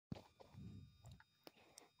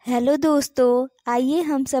Hello दोस्तों, आइए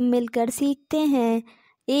हम सब मिलकर सीखते हैं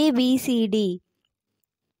ABCD।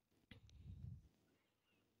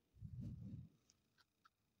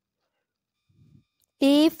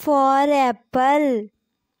 A for apple,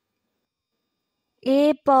 A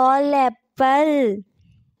for apple.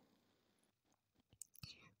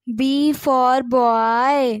 B for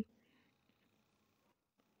boy,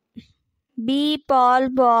 B for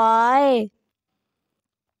boy.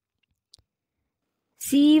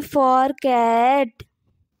 C for cat,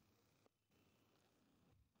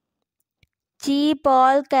 C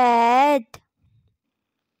for cat.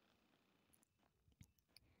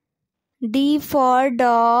 D for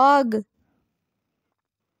dog,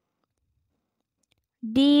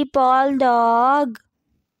 D for dog.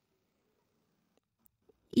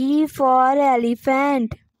 E for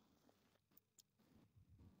elephant,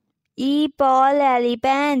 E for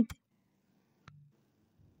elephant.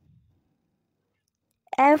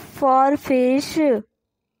 F for fish,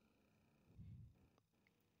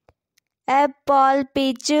 F for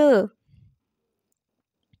peach.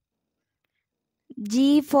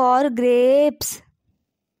 G for grapes,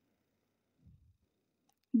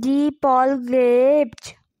 G for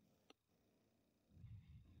grapes.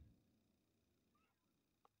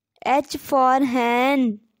 H for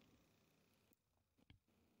hen,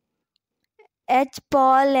 H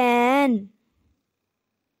for hen.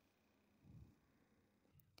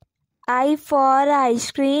 I for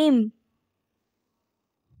ice cream,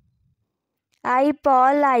 I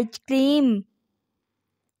for ice cream.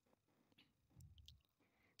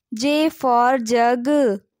 J for jug,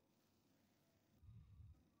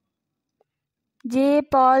 J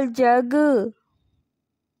for jug.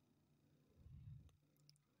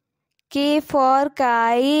 K for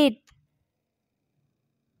kite,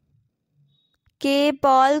 K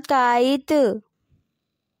for kite.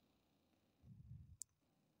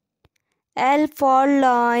 L for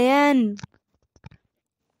lion,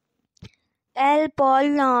 L for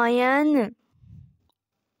lion.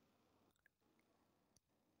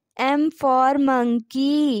 M for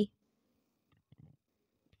monkey,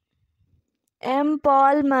 M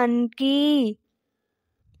for monkey.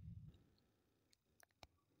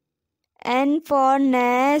 N for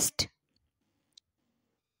nest,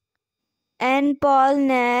 N for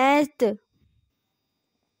nest.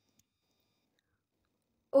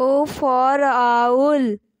 O for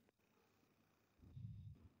owl,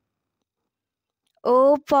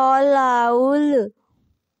 O for owl.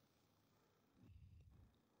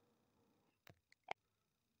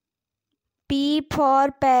 P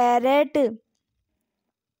for parrot,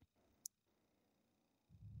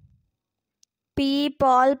 P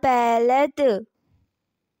for parrot.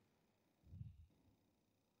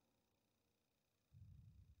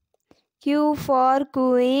 Q for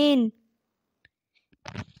queen,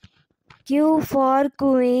 Q for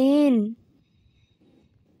queen.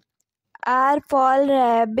 R for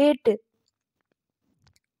rabbit,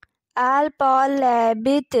 R for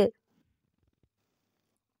rabbit.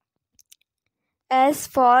 S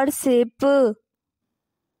for sheep,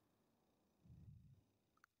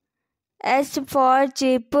 S for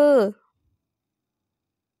sheep.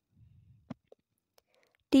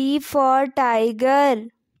 T for tiger,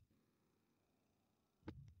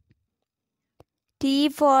 T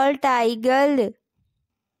for tiger.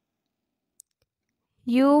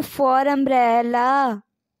 U for umbrella,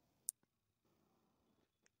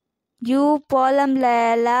 U for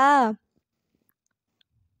umbrella.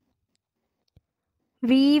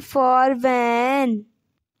 V for van,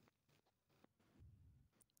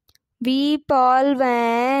 V for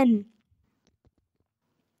van.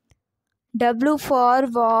 W for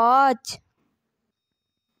watch,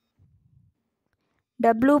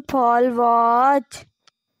 W for watch.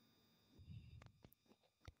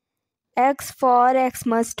 X for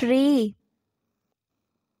Xmas tree,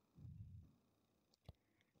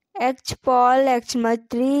 X for Xmas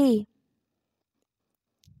tree.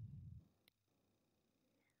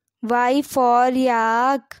 Y for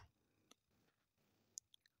yak,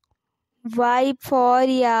 Y for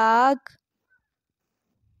yak.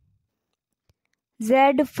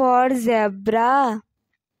 Z for zebra,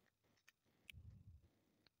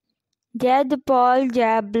 Z for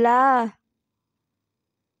zebra.